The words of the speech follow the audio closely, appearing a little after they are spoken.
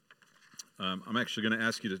I'm actually going to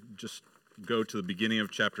ask you to just go to the beginning of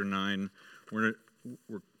chapter 9. We're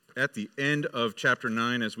at the end of chapter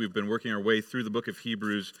 9 as we've been working our way through the book of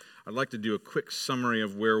Hebrews. I'd like to do a quick summary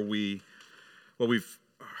of what we've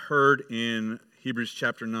heard in Hebrews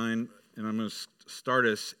chapter 9, and I'm going to start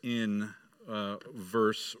us in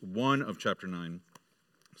verse 1 of chapter 9.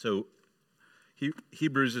 So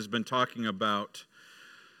Hebrews has been talking about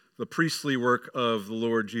the priestly work of the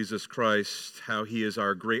Lord Jesus Christ, how he is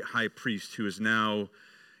our great high priest who is now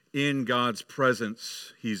in God's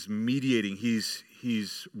presence. He's mediating,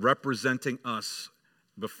 he's representing us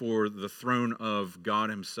before the throne of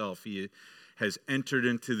God himself. He has entered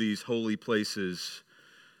into these holy places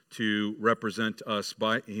to represent us.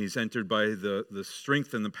 He's entered by the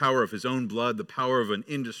strength and the power of his own blood, the power of an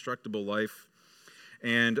indestructible life.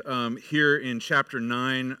 And here in chapter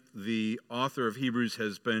 9, the author of Hebrews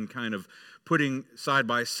has been kind of putting side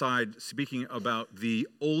by side, speaking about the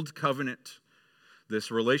old covenant, this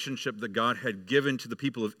relationship that God had given to the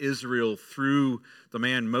people of Israel through the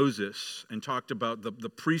man Moses, and talked about the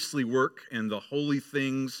priestly work and the holy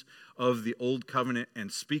things of the old covenant,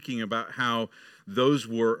 and speaking about how those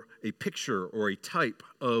were a picture or a type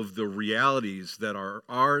of the realities that are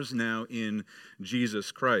ours now in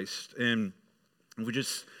Jesus Christ. And if we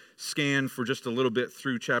just scan for just a little bit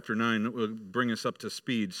through chapter 9, it will bring us up to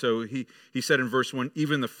speed. So he said in verse 1,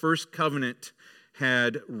 even the first covenant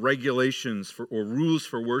had regulations or rules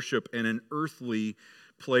for worship and an earthly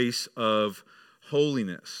place of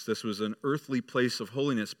holiness. This was an earthly place of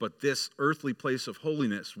holiness, but this earthly place of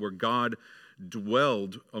holiness where God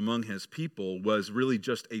dwelled among his people was really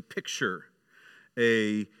just a picture,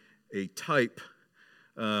 a type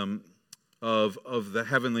of the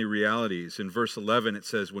heavenly realities. In verse 11 it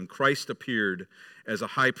says, when Christ appeared as a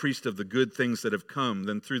high priest of the good things that have come,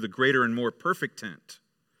 then through the greater and more perfect tent,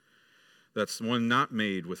 that's one not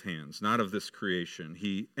made with hands, not of this creation,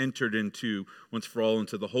 he entered into, once for all,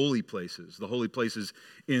 into the holy places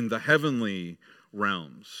in the heavenly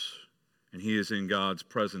realms. And he is in God's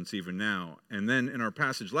presence even now. And then in our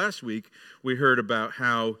passage last week, we heard about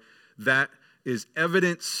how that is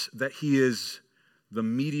evidence that he is the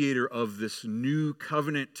mediator of this new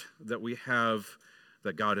covenant that we have,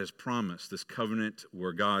 that God has promised. This covenant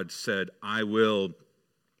where God said, I will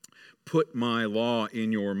put my law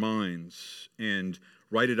in your minds and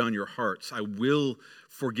write it on your hearts. I will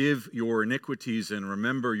forgive your iniquities and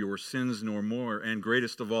remember your sins no more. And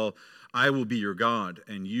greatest of all, I will be your God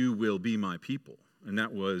and you will be my people. And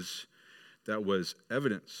that was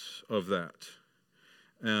evidence of that.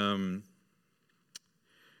 And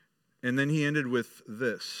then he ended with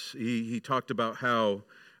this. He talked about how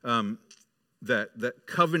that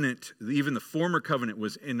covenant, even the former covenant,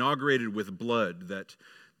 was inaugurated with blood, that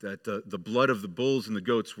the blood of the bulls and the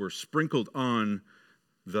goats were sprinkled on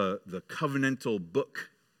the covenantal book.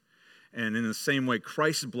 And in the same way,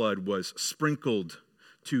 Christ's blood was sprinkled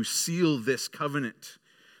to seal this covenant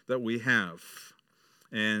that we have.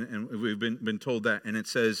 And we've been told that. And it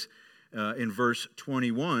says in verse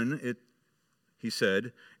 21, he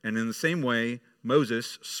said, and in the same way,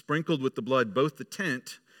 Moses sprinkled with the blood both the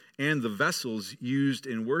tent and the vessels used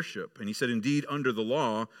in worship. And he said, indeed, under the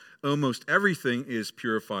law, almost everything is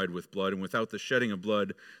purified with blood, and without the shedding of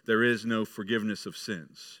blood, there is no forgiveness of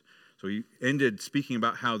sins. So he ended speaking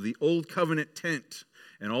about how the old covenant tent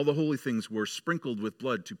and all the holy things were sprinkled with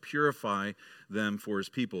blood to purify them for his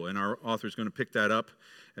people. And our author is going to pick that up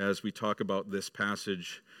as we talk about this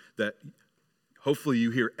passage, that hopefully you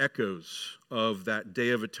hear echoes of that Day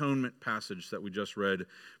of Atonement passage that we just read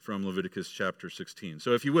from Leviticus chapter 16.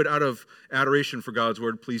 So if you would, out of adoration for God's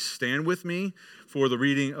word, please stand with me for the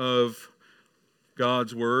reading of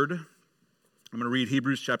God's word. I'm going to read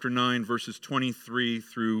Hebrews chapter 9, verses 23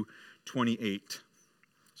 through 28.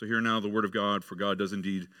 So hear now the word of God, for God does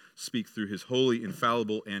indeed speak through his holy,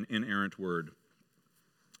 infallible, and inerrant word.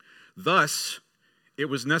 Thus, it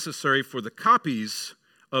was necessary for the copies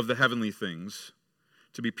of the heavenly things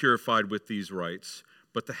to be purified with these rites,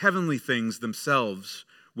 but the heavenly things themselves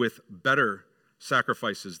with better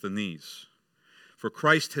sacrifices than these. For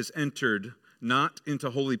Christ has entered not into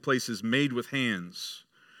holy places made with hands,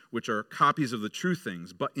 which are copies of the true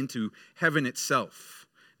things, but into heaven itself,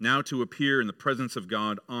 now to appear in the presence of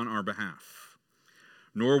God on our behalf.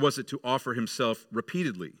 Nor was it to offer himself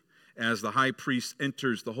repeatedly, as the high priest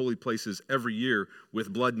enters the holy places every year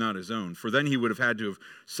with blood not his own. For then he would have had to have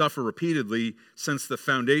suffered repeatedly since the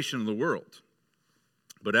foundation of the world.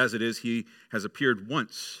 But as it is, he has appeared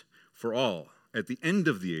once for all at the end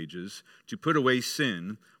of the ages to put away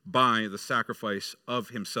sin by the sacrifice of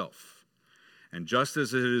himself. And just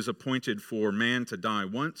as it is appointed for man to die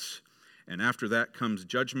once, and after that comes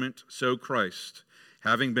judgment. So Christ,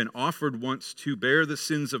 having been offered once to bear the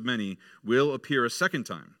sins of many, will appear a second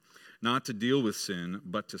time, not to deal with sin,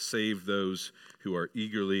 but to save those who are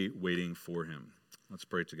eagerly waiting for him. Let's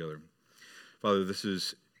pray together. Father, this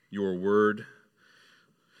is your word,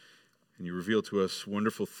 and you reveal to us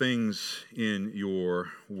wonderful things in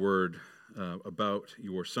your word about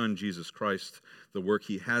your Son, Jesus Christ, the work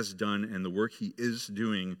he has done and the work he is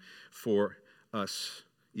doing for us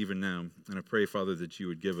even now. And I pray, Father, that you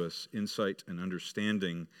would give us insight and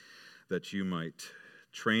understanding, that you might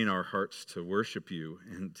train our hearts to worship you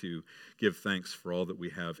and to give thanks for all that we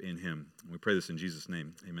have in him. And we pray this in Jesus'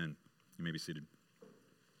 name. Amen. You may be seated.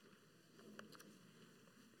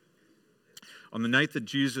 On the night that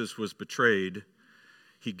Jesus was betrayed,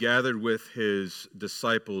 he gathered with his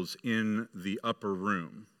disciples in the upper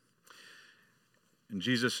room. And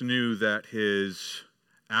Jesus knew that his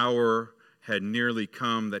hour had nearly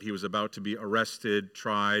come, that he was about to be arrested,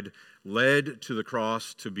 tried, led to the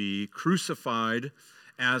cross to be crucified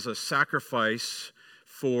as a sacrifice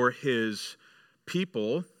for his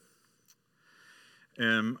people.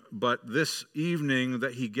 But this evening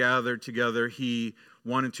that he gathered together, he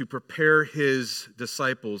wanted to prepare his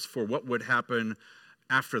disciples for what would happen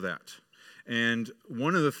after that. And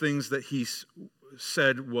one of the things that he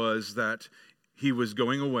said was that he was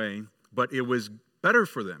going away, but it was better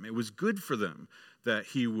for them, it was good for them that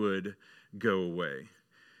he would go away. And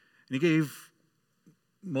he gave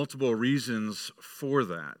multiple reasons for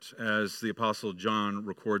that, as the Apostle John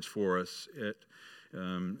records for us at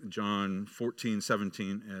John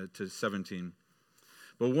 14:17 to 17.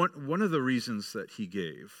 But one of the reasons that he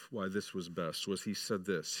gave why this was best was he said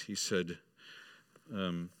this. He said,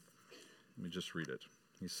 let me just read it.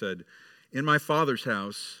 He said, "In my Father's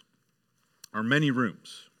house are many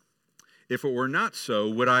rooms. If it were not so,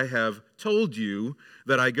 would I have told you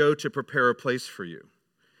that I go to prepare a place for you?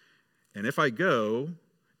 And if I go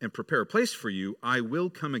and prepare a place for you, I will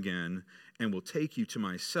come again and will take you to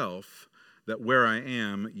myself, that where I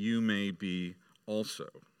am, you may be also."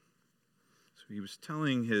 So he was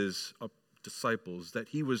telling his disciples that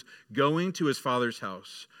he was going to his Father's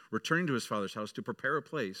house, returning to his Father's house to prepare a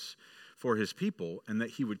place for his people, and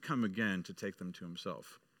that he would come again to take them to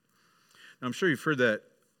himself. Now, I'm sure you've heard that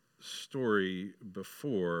story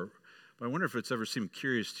before, but I wonder if it's ever seemed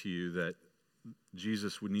curious to you that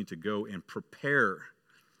Jesus would need to go and prepare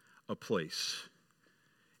a place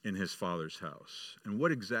in his Father's house, and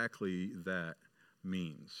what exactly that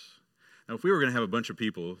means. Now, if we were going to have a bunch of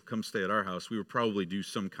people come stay at our house, we would probably do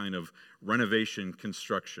some kind of renovation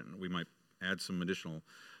construction. We might add some additional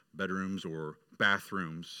bedrooms or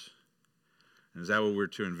bathrooms. And is that what we're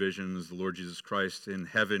to envision, is the Lord Jesus Christ in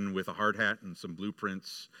heaven with a hard hat and some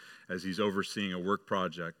blueprints as he's overseeing a work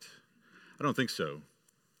project? I don't think so.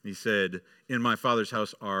 He said, "In my Father's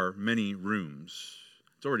house are many rooms."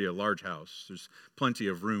 It's already a large house. There's plenty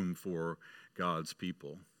of room for God's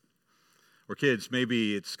people. Or kids,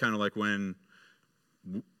 maybe it's kind of like when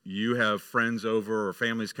you have friends over or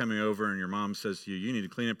families coming over and your mom says to you, "You need to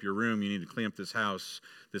clean up your room, you need to clean up this house,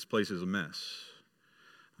 this place is a mess."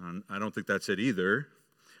 I don't think that's it either,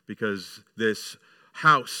 because this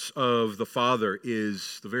house of the Father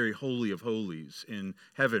is the very holy of holies in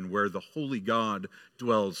heaven, where the holy God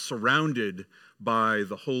dwells, surrounded by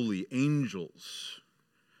the holy angels.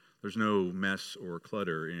 There's no mess or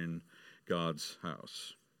clutter in God's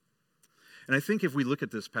house. And I think if we look at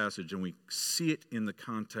this passage and we see it in the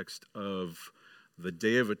context of the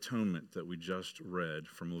Day of Atonement that we just read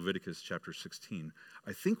from Leviticus chapter 16,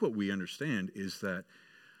 I think what we understand is that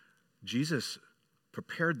Jesus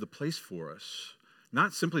prepared the place for us,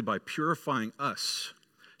 not simply by purifying us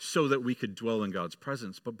so that we could dwell in God's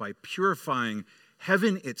presence, but by purifying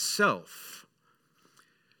heaven itself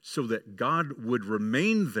so that God would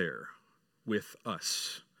remain there with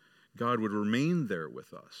us. God would remain there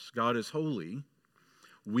with us. God is holy.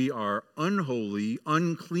 We are unholy,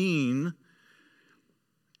 unclean,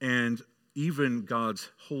 and even God's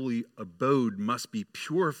holy abode must be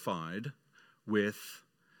purified with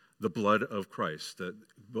the blood of Christ. That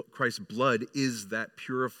Christ's blood is that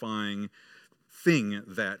purifying thing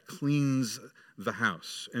that cleans the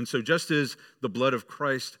house. And so just as the blood of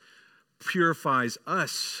Christ purifies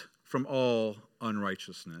us from all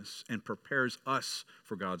unrighteousness and prepares us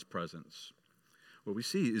for God's presence, what we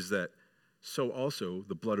see is that so also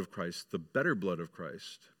the blood of Christ, the better blood of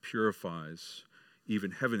Christ, purifies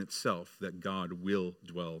even heaven itself, that God will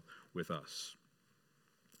dwell with us.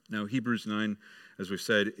 Now, Hebrews 9, as we've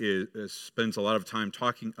said, spends a lot of time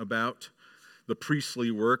talking about the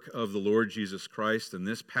priestly work of the Lord Jesus Christ, and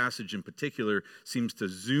this passage in particular seems to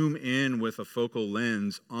zoom in with a focal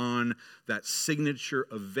lens on that signature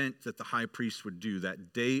event that the high priest would do,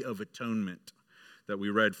 that Day of Atonement that we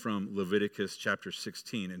read from Leviticus chapter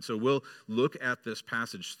 16. And so we'll look at this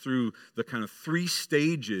passage through the kind of three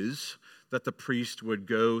stages that the priest would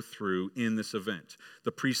go through in this event.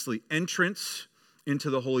 The priestly entrance into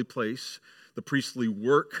the holy place, the priestly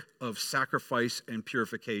work of sacrifice and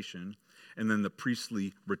purification, and then the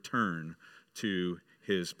priestly return to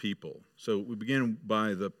his people. So we begin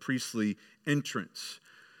by the priestly entrance.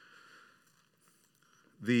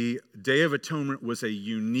 The Day of Atonement was a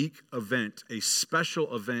unique event, a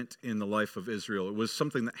special event in the life of Israel. It was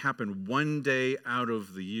something that happened one day out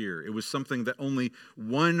of the year. It was something that only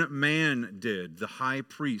one man did, the high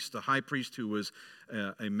priest who was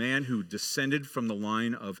a man who descended from the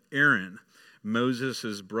line of Aaron,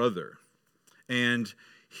 Moses' brother. And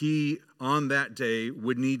he, on that day,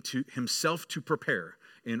 would need to himself to prepare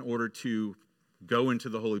in order to go into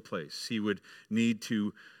the holy place. He would need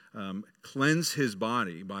to cleanse his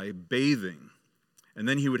body by bathing. And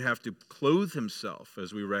then he would have to clothe himself,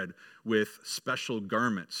 as we read, with special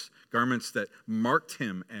garments that marked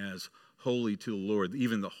him as holy to the Lord,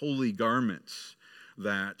 even the holy garments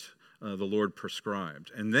that the Lord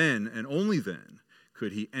prescribed. And then, and only then,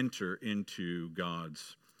 could he enter into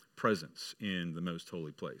God's presence in the most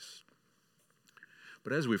holy place.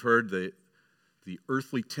 But as we've heard, the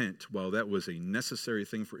earthly tent, while that was a necessary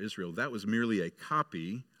thing for Israel, that was merely a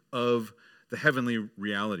copy of the heavenly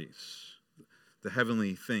realities, the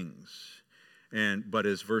heavenly things. But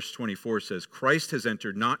as verse 24 says, Christ has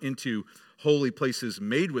entered not into holy places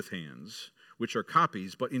made with hands, which are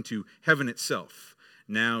copies, but into heaven itself,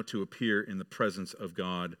 now to appear in the presence of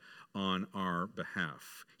God on our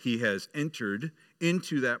behalf. He has entered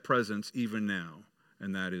into that presence even now,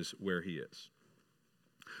 and that is where he is.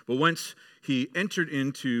 But once he entered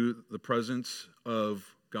into the presence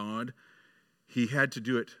of God, he had to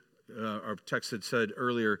do it. Our text had said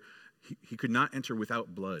earlier, he could not enter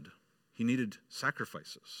without blood. He needed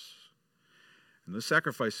sacrifices. And those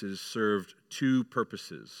sacrifices served two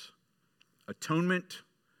purposes: atonement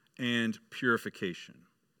and purification.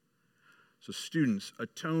 So students,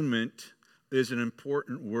 atonement is an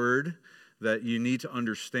important word that you need to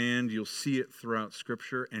understand. You'll see it throughout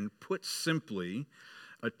Scripture. And put simply,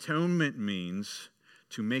 atonement means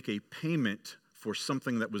to make a payment for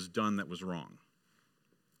something that was done that was wrong.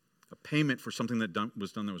 A payment for something that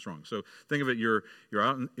was done that was wrong. So think of it, you're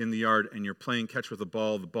out in the yard and you're playing catch with a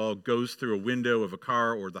ball. The ball goes through a window of a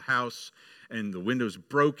car or the house, and the window's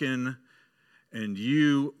broken, and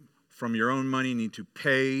you, from your own money, need to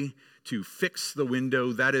pay to fix the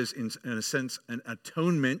window. That is, in a sense, an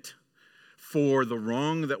atonement for the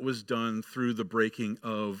wrong that was done through the breaking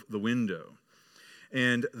of the window.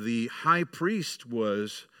 And the high priest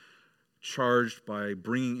was charged by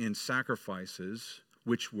bringing in sacrifices,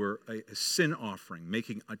 which were a sin offering,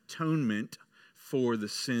 making atonement for the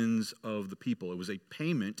sins of the people. It was a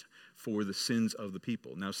payment for the sins of the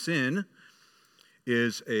people. Now, sin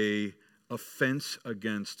is an offense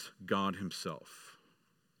against God himself.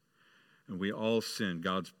 And we all sin.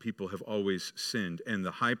 God's people have always sinned. And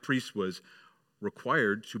the high priest was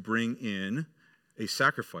required to bring in a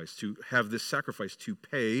sacrifice, to have this sacrifice to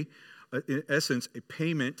pay, in essence, a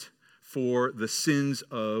payment for the sins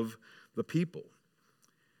of the people.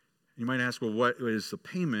 You might ask, well, what is the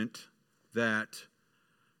payment that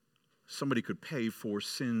somebody could pay for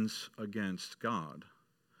sins against God?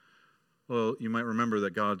 Well, you might remember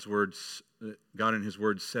that God in his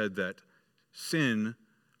word said that sin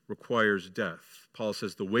requires death. Paul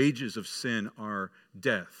says the wages of sin are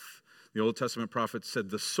death. The Old Testament prophet said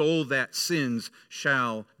the soul that sins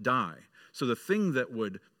shall die. So the thing that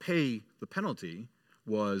would pay the penalty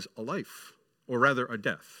was a life, or rather a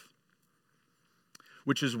death.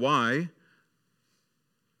 Which is why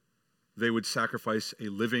they would sacrifice a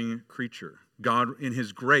living creature. God, in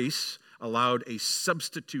his grace, allowed a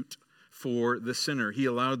substitute for the sinner. He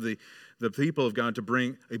allowed the people of God to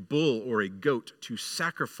bring a bull or a goat to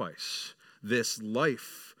sacrifice this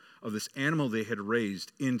life of this animal they had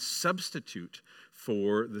raised in substitute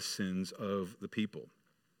for the sins of the people.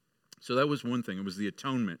 So that was one thing. It was the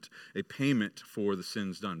atonement, a payment for the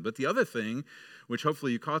sins done. But the other thing, which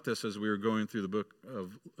hopefully you caught this as we were going through the book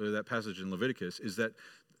of that passage in Leviticus, is that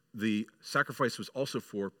the sacrifice was also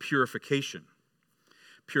for purification.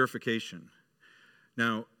 Purification.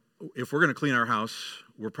 Now, if we're going to clean our house,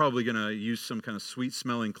 we're probably going to use some kind of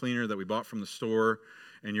sweet-smelling cleaner that we bought from the store,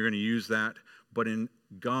 and you're going to use that. But in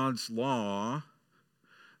God's law,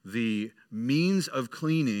 the means of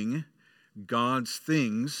cleaning God's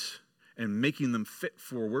things and making them fit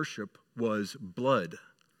for worship was blood.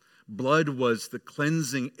 Blood was the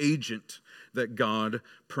cleansing agent that God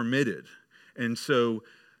permitted. And so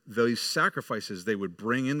those sacrifices, they would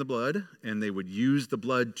bring in the blood, and they would use the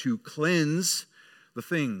blood to cleanse the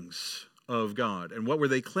things of God. And what were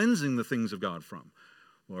they cleansing the things of God from?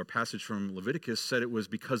 Well, our passage from Leviticus said it was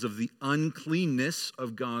because of the uncleanness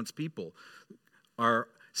of God's people. Our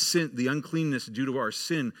sin, the uncleanness due to our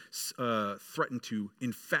sin, threatened to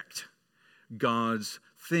infect God's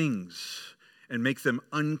things and make them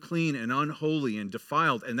unclean and unholy and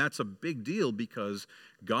defiled. And that's a big deal because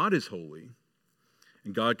God is holy,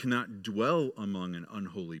 and God cannot dwell among an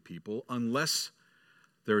unholy people unless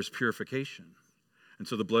there is purification. And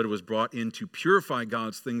so the blood was brought in to purify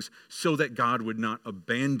God's things so that God would not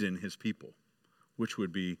abandon his people, which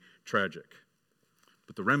would be tragic.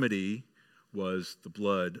 But the remedy was the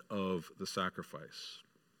blood of the sacrifice.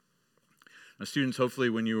 Now, students, hopefully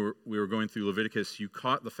when we were going through Leviticus, you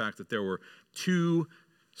caught the fact that there were two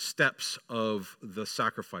steps of the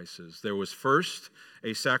sacrifices. There was first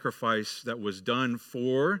a sacrifice that was done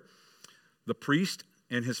for the priest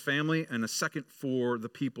and his family, and a second for the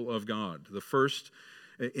people of God. The first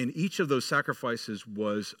in each of those sacrifices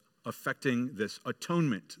was affecting this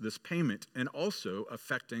atonement, this payment, and also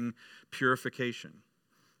affecting purification.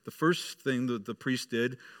 The first thing that the priest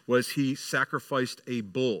did was he sacrificed a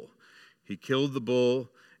bull. He killed the bull,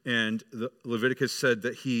 and Leviticus said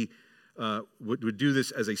that he would do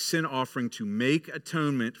this as a sin offering to make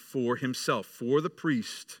atonement for himself, for the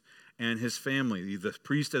priest and his family. The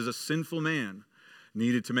priest, as a sinful man,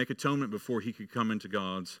 needed to make atonement before he could come into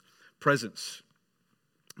God's presence.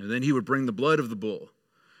 And then he would bring the blood of the bull,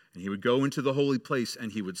 and he would go into the holy place,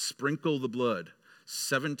 and he would sprinkle the blood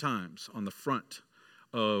 7 times on the front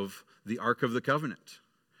of the Ark of the Covenant.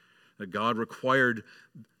 That God required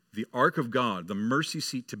the Ark of God, the mercy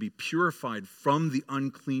seat, to be purified from the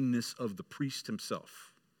uncleanness of the priest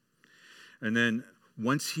himself. And then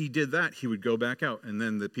once he did that, he would go back out, and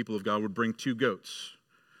then the people of God would bring 2 goats.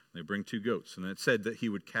 They bring 2 goats, and it said that they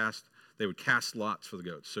would cast lots for the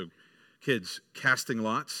goats. So kids, casting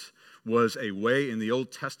lots was a way in the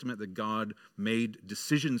Old Testament that God made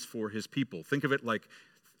decisions for his people. Think of it like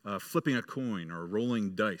flipping a coin or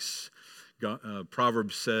rolling dice.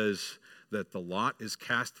 Proverbs says that the lot is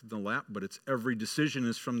cast in the lap, but its every decision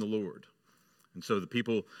is from the Lord. And so the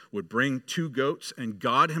people would bring 2 goats, and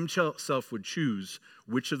God himself would choose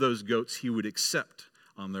which of those goats he would accept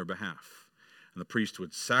on their behalf. And the priest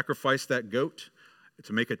would sacrifice that goat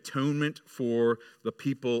to make atonement for the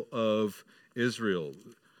people of Israel.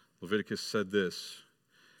 Leviticus said this.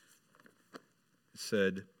 It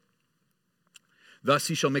said, "Thus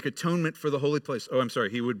he shall make atonement for the holy place."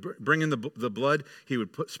 He would bring in the blood. He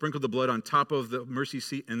would sprinkle the blood on top of the mercy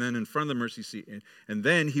seat and then in front of the mercy seat. And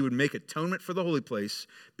then he would make atonement for the holy place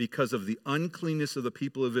because of the uncleanness of the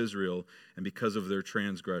people of Israel and because of their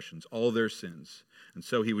transgressions, all their sins. And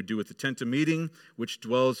so he would do with the tent of meeting, which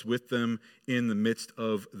dwells with them in the midst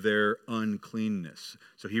of their uncleanness.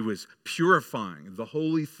 So he was purifying the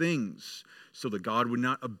holy things so that God would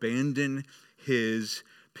not abandon his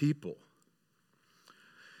people.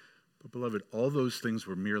 But beloved, all those things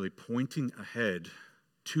were merely pointing ahead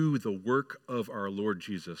to the work of our Lord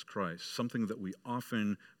Jesus Christ, something that we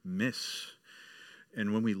often miss.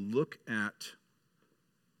 And when we look at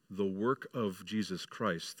the work of Jesus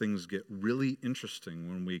Christ, things get really interesting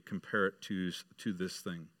when we compare it to this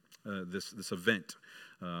thing, this event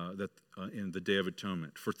in the Day of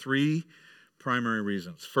Atonement, for 3 primary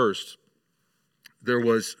reasons. First,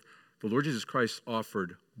 the Lord Jesus Christ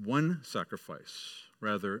offered 1 sacrifice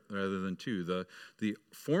rather than 2. The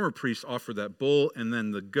former priest offered that bull and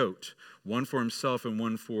then the goat, one for himself and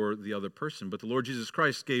one for the other person. But the Lord Jesus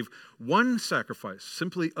Christ gave 1 sacrifice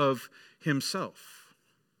simply of himself.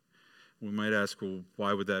 We might ask, well,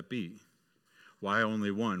 why would that be? Why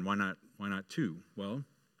only 1? Why not 2? Well,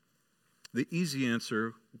 the easy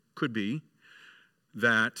answer could be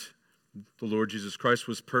that the Lord Jesus Christ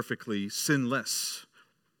was perfectly sinless.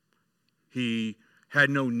 He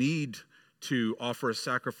had no need to offer a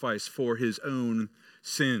sacrifice for his own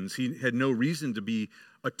sins. He had no reason to be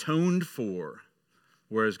atoned for,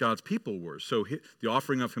 whereas God's people were. So the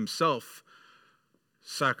offering of himself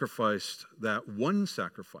sacrificed that 1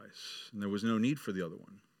 sacrifice, and there was no need for the other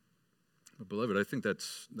one. But beloved, I think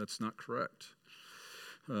that's not correct.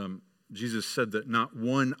 Jesus said that not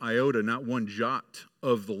 1 iota, not 1 jot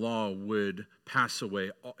of the law would pass away.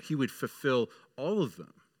 He would fulfill all of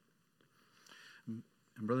them.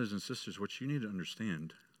 And brothers and sisters, what you need to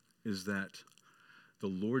understand is that the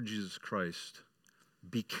Lord Jesus Christ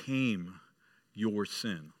became your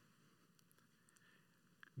sin.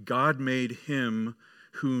 God made him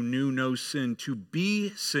who knew no sin to be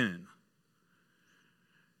sin.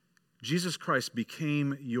 Jesus Christ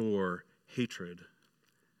became your hatred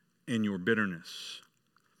and your bitterness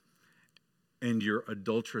and your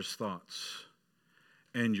adulterous thoughts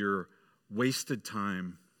and your wasted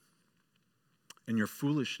time and your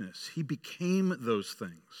foolishness. He became those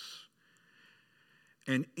things.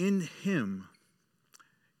 And in him,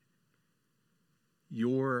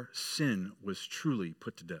 your sin was truly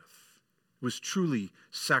put to death, was truly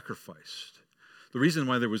sacrificed. The reason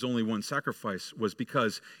why there was only one sacrifice was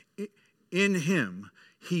because in him,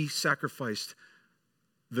 he sacrificed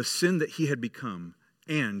the sin that he had become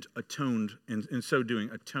and atoned, and in so doing,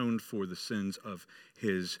 atoned for the sins of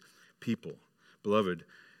his people. Beloved,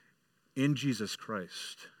 in Jesus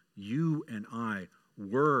Christ, you and I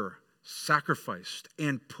were sacrificed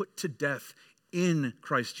and put to death in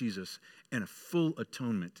Christ Jesus, and a full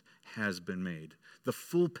atonement has been made. The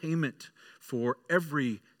full payment for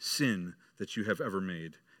every sin that you have ever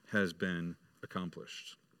made has been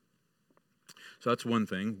accomplished. So that's one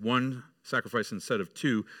thing, one sacrifice instead of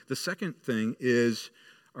two. The second thing is,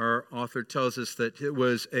 our author tells us that it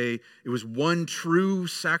was one true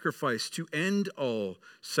sacrifice to end all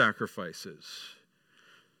sacrifices.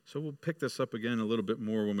 So we'll pick this up again a little bit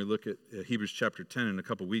more when we look at Hebrews chapter 10 in a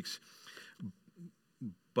couple weeks.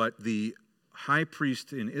 But the high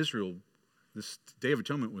priest in Israel, this Day of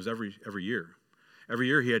Atonement was every year. Every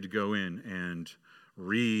year he had to go in and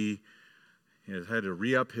had to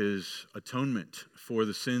re-up his atonement for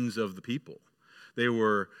the sins of the people.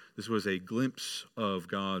 This was a glimpse of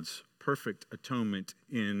God's perfect atonement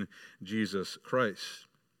in Jesus Christ.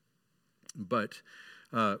 But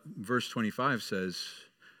verse 25 says,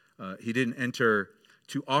 he didn't enter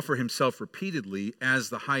to offer himself repeatedly as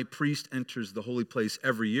the high priest enters the holy place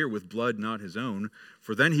every year with blood not his own,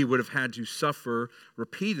 for then he would have had to suffer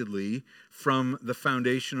repeatedly from the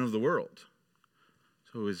foundation of the world.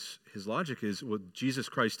 So his logic is, well, Jesus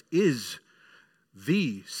Christ is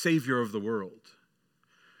the Savior of the world.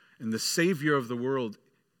 And the Savior of the world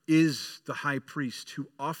is the high priest who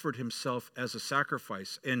offered himself as a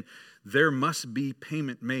sacrifice. And there must be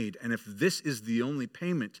payment made. And if this is the only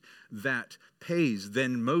payment that pays,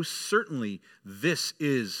 then most certainly this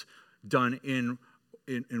is done in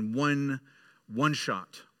one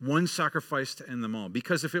shot, one sacrifice to end them all.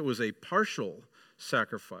 Because if it was a partial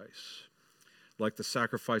sacrifice, like the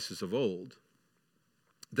sacrifices of old,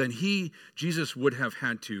 then Jesus would have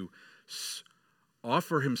had to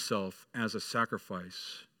offer himself as a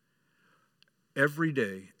sacrifice every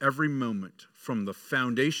day, every moment, from the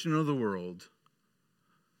foundation of the world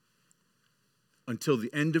until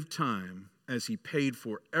the end of time, as he paid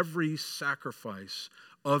for every sacrifice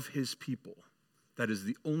of his people. That is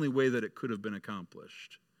the only way that it could have been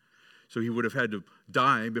accomplished. So he would have had to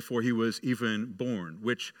die before he was even born,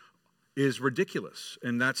 which is ridiculous,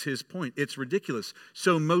 and that's his point. It's ridiculous.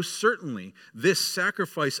 So most certainly, this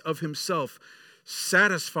sacrifice of himself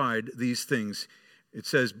satisfied these things. It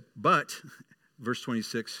says, but, verse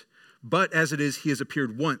 26, but as it is, he has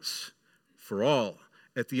appeared once for all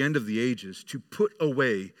at the end of the ages to put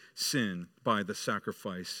away sin by the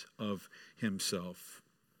sacrifice of himself.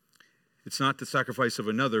 It's not the sacrifice of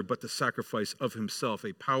another, but the sacrifice of himself,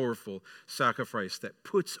 a powerful sacrifice that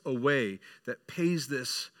puts away, that pays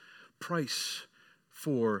this price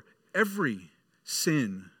for every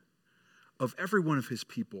sin of every one of his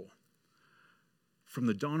people from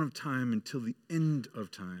the dawn of time until the end of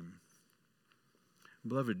time.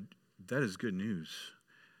 Beloved, that is good news.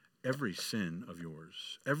 Every sin of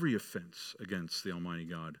yours, every offense against the Almighty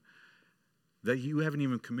God that you haven't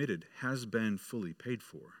even committed has been fully paid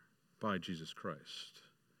for by Jesus Christ.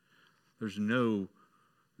 There's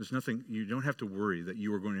nothing, you don't have to worry that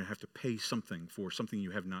you are going to have to pay something for something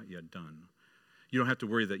you have not yet done. You don't have to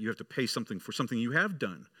worry that you have to pay something for something you have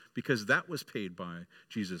done, because that was paid by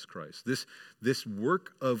Jesus Christ. This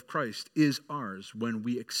work of Christ is ours when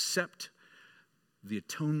we accept the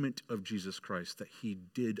atonement of Jesus Christ that he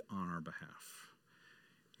did on our behalf.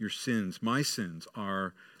 Your sins, my sins,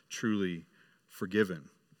 are truly forgiven.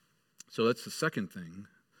 So that's the second thing,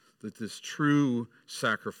 that this true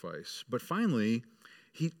sacrifice. But finally,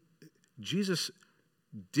 Jesus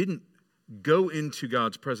didn't go into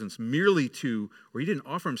God's presence he didn't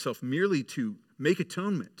offer himself merely to make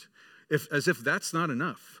atonement, as if that's not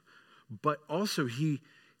enough. But also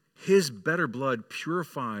his better blood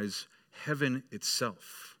purifies heaven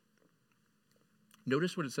itself.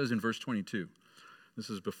 Notice what it says in verse 22. This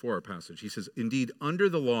is before our passage. He says, "Indeed, under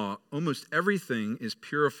the law, almost everything is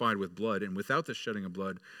purified with blood, and without the shedding of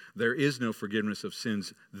blood, there is no forgiveness of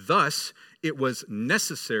sins. Thus, it was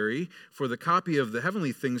necessary for the copy of the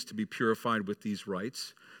heavenly things to be purified with these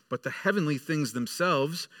rites, but the heavenly things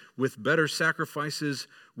themselves with better sacrifices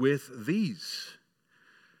with these."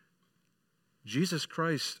 Jesus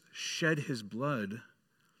Christ shed his blood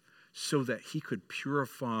so that he could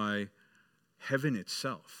purify heaven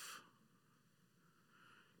itself.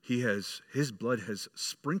 His blood has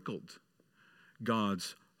sprinkled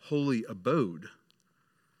God's holy abode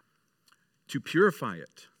to purify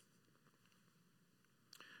it.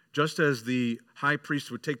 Just as the high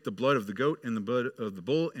priest would take the blood of the goat and the blood of the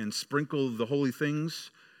bull and sprinkle the holy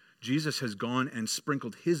things, Jesus has gone and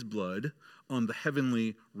sprinkled his blood on the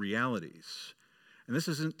heavenly realities. And this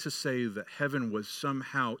isn't to say that heaven was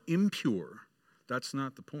somehow impure. That's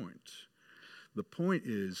not the point. The point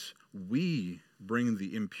is we bring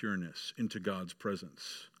the impureness into God's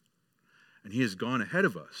presence. And he has gone ahead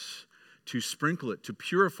of us to sprinkle it, to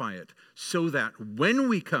purify it, so that when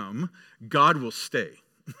we come, God will stay.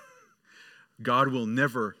 God will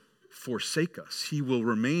never forsake us. He will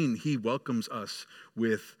remain. He welcomes us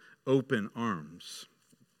with open arms.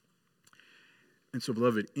 And so,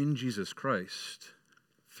 beloved, in Jesus Christ,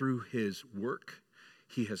 through his work,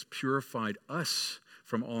 he has purified us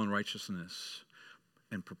from all unrighteousness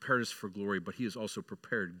and prepared us for glory, but he has also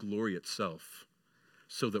prepared glory itself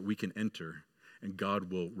so that we can enter and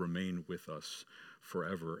God will remain with us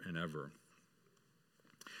forever and ever.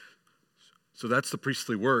 So that's the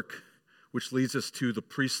priestly work, which leads us to the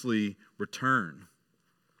priestly return.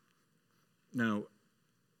 Now,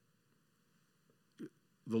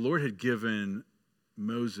 the Lord had given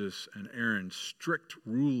Moses and Aaron strict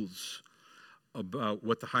rules about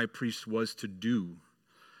what the high priest was to do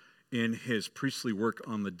in his priestly work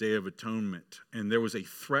on the Day of Atonement. And there was a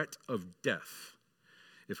threat of death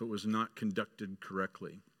if it was not conducted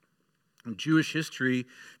correctly. And Jewish history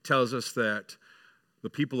tells us that the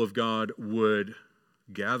people of God would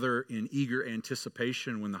gather in eager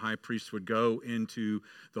anticipation when the high priest would go into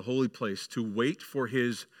the holy place to wait for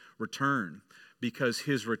his return, because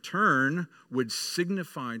his return would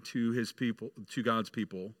signify to his people, to God's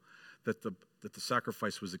people, that the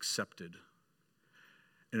sacrifice was accepted.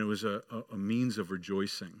 And it was a means of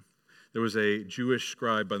rejoicing. There was a Jewish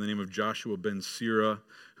scribe by the name of Joshua ben Sirah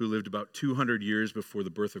who lived about 200 years before the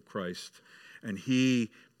birth of Christ. And he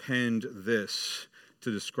penned this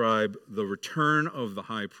to describe the return of the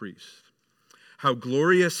high priest. How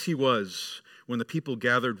glorious he was when the people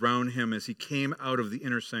gathered round him as he came out of the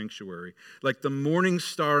inner sanctuary, like the morning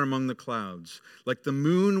star among the clouds, like the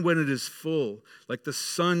moon when it is full, like the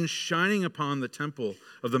sun shining upon the temple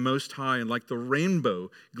of the Most High, and like the rainbow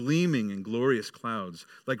gleaming in glorious clouds,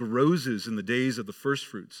 like roses in the days of the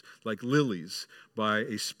firstfruits, like lilies by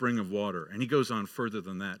a spring of water. And he goes on further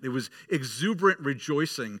than that. It was exuberant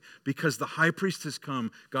rejoicing because the high priest has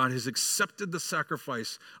come. God has accepted the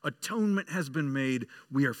sacrifice. Atonement has been made.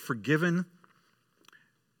 We are forgiven.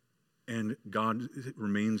 And God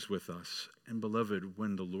remains with us. And beloved,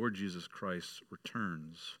 when the Lord Jesus Christ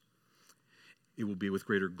returns, it will be with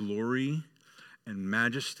greater glory and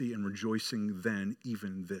majesty and rejoicing than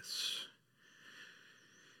even this.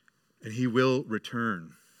 And he will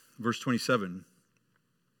return. Verse 27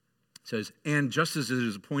 says, "And just as it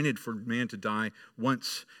is appointed for man to die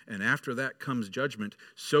once, and after that comes judgment,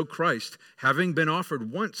 so Christ, having been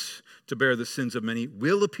offered once to bear the sins of many,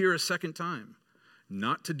 will appear a second time,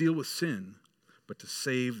 not to deal with sin, but to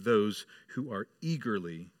save those who are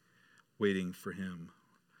eagerly waiting for him."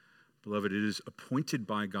 Beloved, it is appointed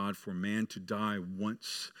by God for man to die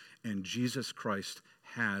once, and Jesus Christ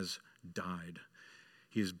has died.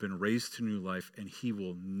 He has been raised to new life, and he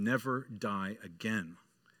will never die again.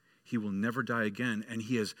 He will never die again, and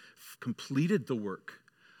he has completed the work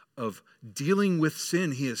of dealing with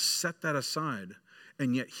sin. He has set that aside,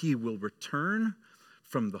 and yet he will return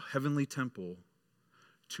from the heavenly temple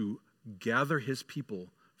to gather his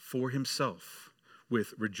people for himself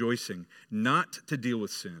with rejoicing, not to deal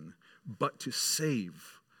with sin, but to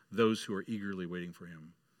save those who are eagerly waiting for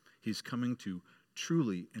him. He's coming to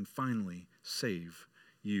truly and finally save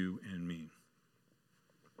you and me.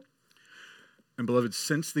 And beloved,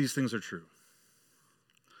 since these things are true,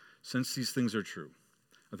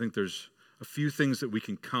 I think there's a few things that we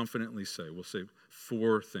can confidently say. We'll say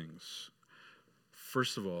 4 things.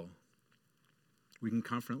 First of all, we can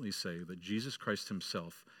confidently say that Jesus Christ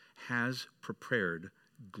himself has prepared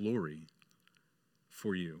glory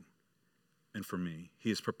for you. and for me. He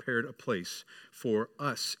has prepared a place for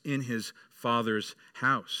us in his Father's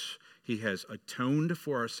house. He has atoned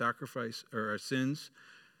for our sacrifice or our sins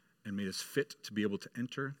and made us fit to be able to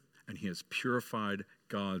enter, and he has purified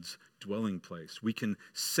God's dwelling place. We can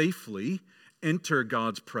safely enter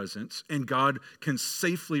God's presence, and God can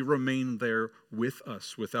safely remain there with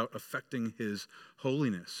us without affecting his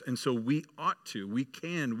holiness. And so we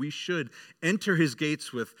should enter his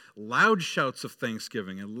gates with loud shouts of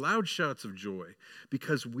thanksgiving and loud shouts of joy,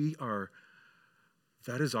 because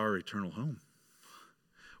that is our eternal home.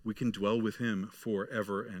 We can dwell with him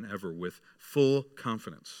forever and ever with full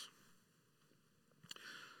confidence.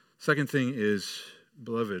 Second thing is,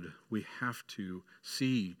 beloved, we have to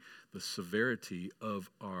see the severity of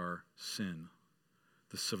our sin.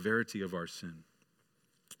 The severity of our sin.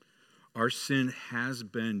 Our sin has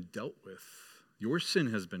been dealt with. Your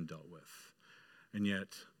sin has been dealt with. And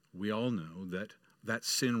yet, we all know that that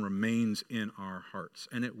sin remains in our hearts,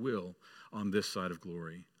 and it will on this side of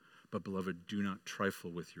glory. But beloved, do not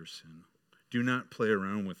trifle with your sin. Do not play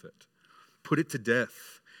around with it. Put it to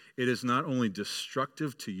death. It is not only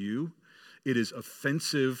destructive to you, it is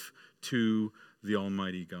offensive to the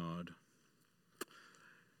Almighty God.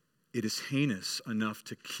 It is heinous enough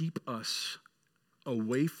to keep us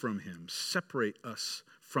away from him, separate us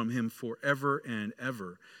from him forever and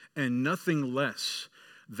ever, and nothing less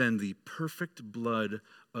than the perfect blood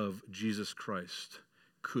of Jesus Christ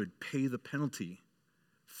could pay the penalty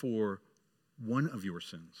for one of your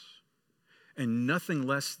sins. And nothing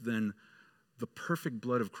less than the perfect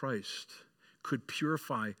blood of Christ could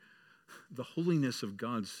purify the holiness of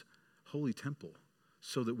God's holy temple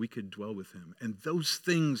so that we could dwell with him. And those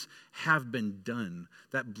things have been done.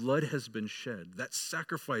 That blood has been shed. That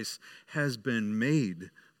sacrifice has been made,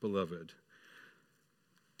 beloved.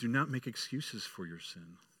 Do not make excuses for your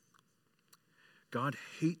sin. God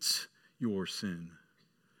hates your sin.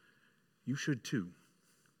 You should too.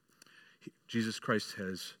 Jesus Christ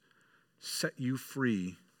has set you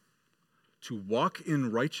free to walk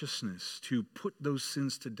in righteousness, to put those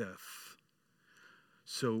sins to death.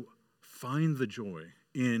 So find the joy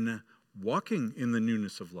in walking in the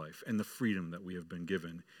newness of life and the freedom that we have been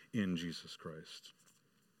given in Jesus Christ.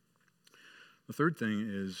 The third thing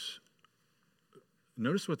is,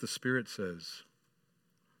 notice what the Spirit says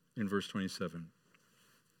in verse 27.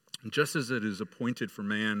 Just as it is appointed for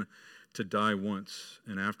man to die once,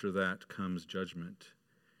 and after that comes judgment.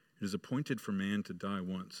 It is appointed for man to die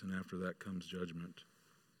once, and after that comes judgment.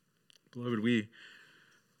 Beloved,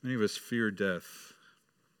 many of us fear death.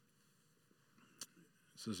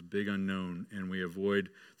 It's this big unknown, and we avoid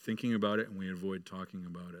thinking about it, and we avoid talking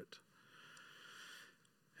about it.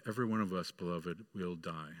 Every one of us, beloved, will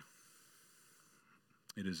die.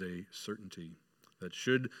 It is a certainty that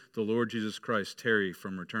should the Lord Jesus Christ tarry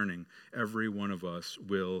from returning, every one of us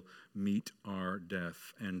will meet our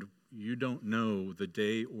death. And you don't know the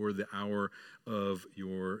day or the hour of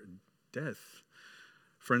your death.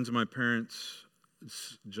 Friends of my parents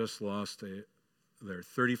just lost their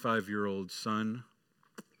 35-year-old son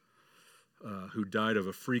who died of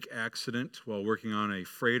a freak accident while working on a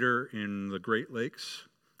freighter in the Great Lakes.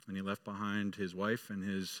 And he left behind his wife and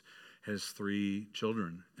his 3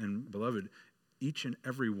 children. And beloved, each and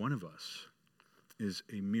every one of us is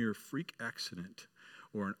a mere freak accident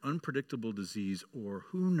or an unpredictable disease or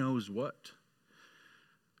who knows what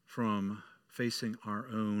from facing our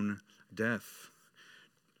own death.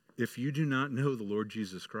 If you do not know the Lord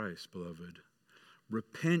Jesus Christ, beloved,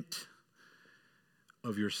 repent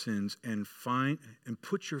of your sins and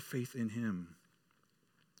put your faith in him.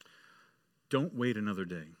 Don't wait another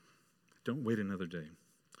day. Don't wait another day.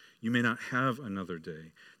 You may not have another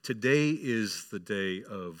day. Today is the day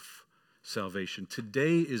of salvation.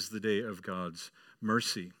 Today is the day of God's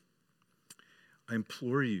mercy. I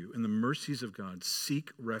implore you, in the mercies of God,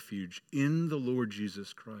 seek refuge in the Lord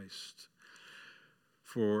Jesus Christ.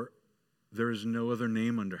 For there is no other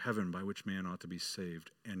name under heaven by which man ought to be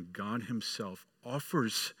saved. And God himself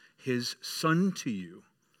offers his Son to you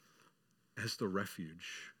as the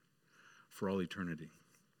refuge for all eternity.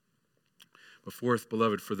 But fourth,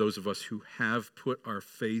 beloved, for those of us who have put our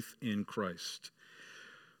faith in Christ,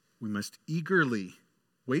 we must eagerly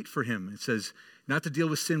wait for him. It says, not to deal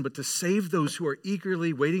with sin, but to save those who are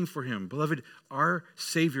eagerly waiting for him. Beloved, our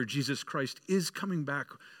Savior, Jesus Christ, is coming back.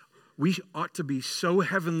 We ought to be so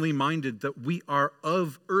heavenly minded that we are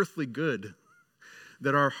of earthly good,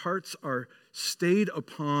 that our hearts are stayed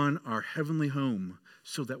upon our heavenly home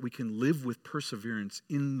so that we can live with perseverance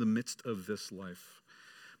in the midst of this life.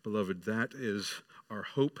 Beloved, that is our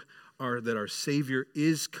hope, that our Savior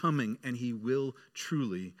is coming and he will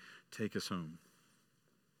truly take us home.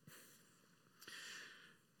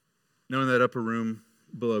 Now in that upper room,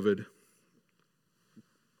 beloved,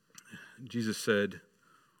 Jesus said,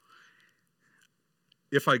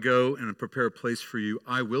 if I go and prepare a place for you,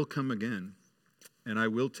 I will come again, and I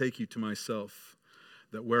will take you to myself,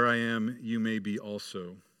 that where I am, you may be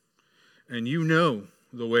also. And you know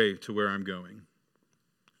the way to where I'm going.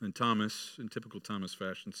 And Thomas, in typical Thomas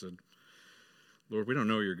fashion, said, Lord, we don't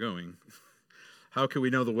know where you're going. How can we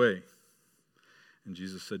know the way? And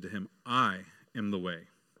Jesus said to him, I am the way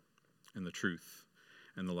and the truth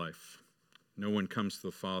and the life. No one comes to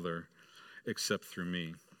the Father except through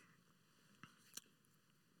me.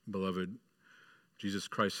 Beloved, Jesus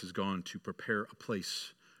Christ has gone to prepare a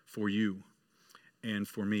place for you and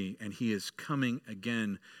for me, and he is coming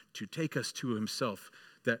again to take us to himself,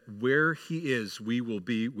 that where he is, we will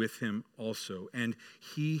be with him also, and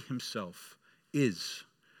he himself is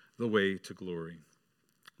the way to glory.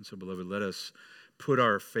 And so, beloved, let us put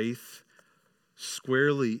our faith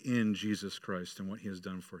squarely in Jesus Christ and what he has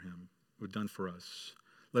done for him, what done for us.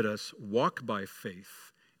 Let us walk by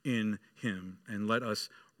faith in him, and let us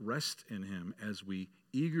rest in him as we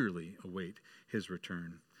eagerly await his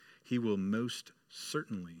return. He will most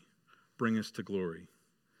certainly bring us to glory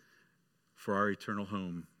for our eternal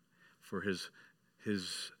home, for his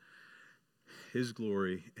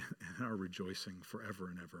glory and our rejoicing forever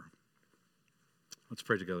and ever. Let's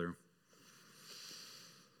pray together.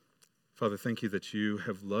 Father, thank you that you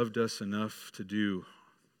have loved us enough to do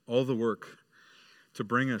all the work to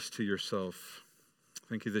bring us to yourself.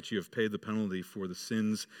 Thank you that you have paid the penalty for the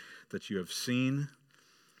sins that you have seen,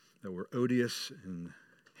 that were odious and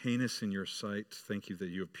heinous in your sight. Thank you that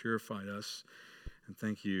you have purified us. And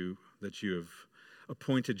thank you that you have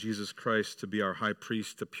appointed Jesus Christ to be our high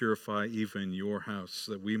priest, to purify even your house,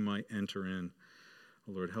 so that we might enter in.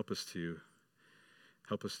 Oh Lord, help us to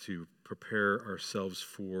prepare ourselves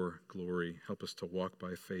for glory. Help us to walk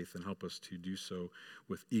by faith, and help us to do so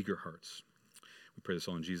with eager hearts. We pray this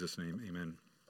all in Jesus' name. Amen.